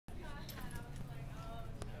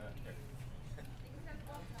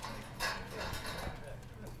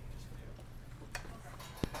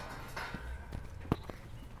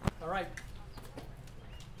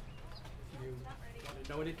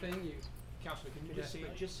anything, you... Counselor, can you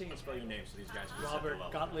just say and spell your name so these guys can Robert set the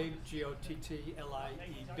level. Gottlieb,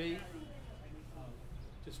 G-O-T-T-L-I-E-B.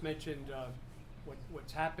 Just mentioned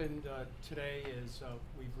what's happened today is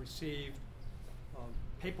we've received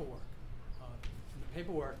paperwork. The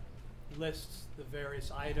paperwork lists the various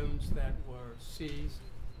items that were seized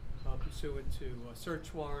pursuant to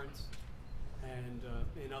search warrants and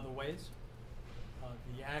in other ways.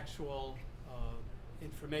 The actual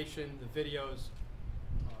information, the videos,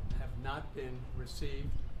 have not been received.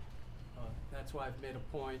 That's why I've made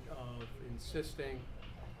a point of insisting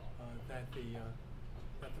that the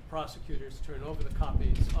prosecutors turn over the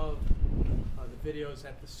copies of the videos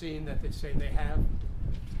at the scene that they say they have,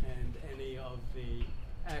 and any of the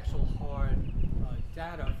actual hard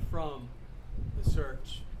data from the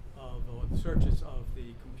search of, or the searches of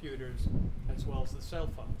the computers as well as the cell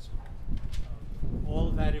phones. All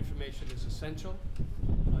of that information is essential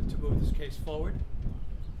to move this case forward.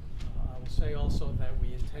 I will say also that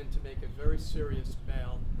we intend to make a very serious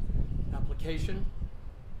bail application.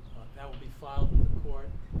 That will be filed with the court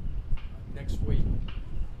next week.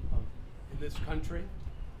 In this country,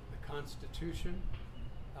 the Constitution,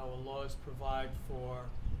 our laws provide for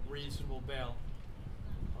reasonable bail.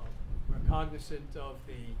 We're cognizant of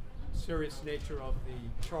the serious nature of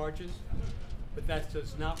the charges, but that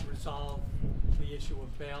does not resolve the issue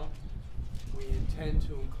of bail. We intend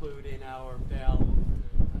to include in our bail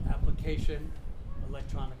application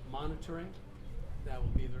electronic monitoring. That will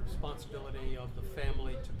be the responsibility of the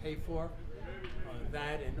family to pay for.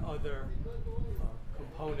 That and other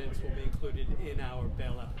components will be included in our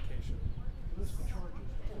bail application. List the charges.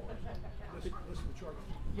 List the charges.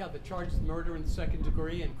 Yeah, the charge is murder in the second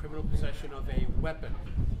degree and criminal possession of a weapon.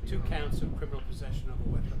 2 counts of criminal possession of a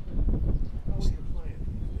weapon. How's your client?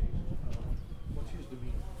 What's his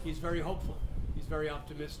demeanor? He's very hopeful. He's very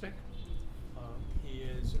optimistic.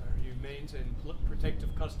 He remains in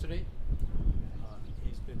protective custody.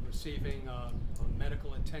 He's been receiving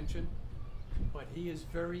medical attention, but he is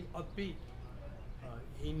very upbeat.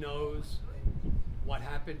 He knows what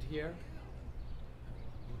happened here,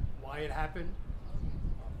 why it happened.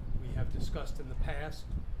 We have discussed in the past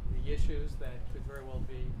the issues that could very well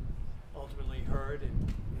be ultimately heard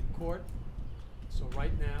in court. So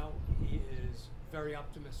right now, he is very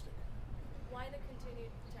optimistic. Why the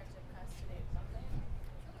continued protective custody?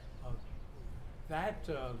 That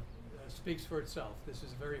speaks for itself. This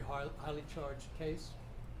is a very highly charged case.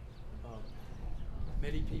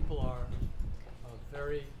 Many people are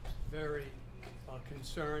very, very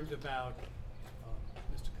concerned about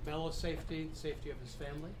Mr. Comello's safety, the safety of his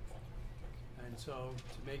family. And so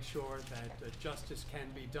to make sure that justice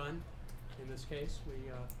can be done in this case,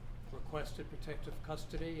 we requested protective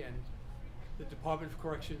custody, and the Department of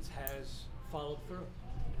Corrections has followed through,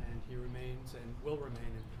 and he remains and will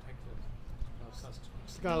remain in protective custody.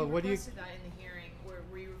 Mr. Gottlieb, what do you... requested that in the hearing,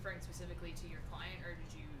 were you referring specifically to your client, or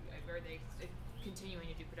are they continuing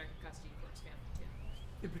to do protective custody for his family too?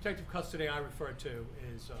 The protective custody I refer to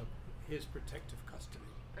is his protective custody.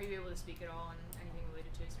 Are you able to speak at all on anything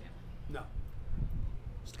related to his family? No.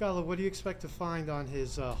 Mr. Gottlieb, what do you expect to find on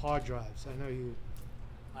his hard drives? I know you...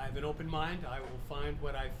 I have an open mind. I will find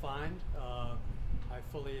what I find. I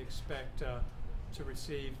fully expect to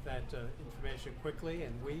receive that information quickly,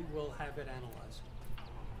 and we will have it analyzed.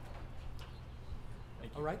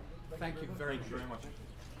 Thank you. All right? Thank you very much. Thank you very much.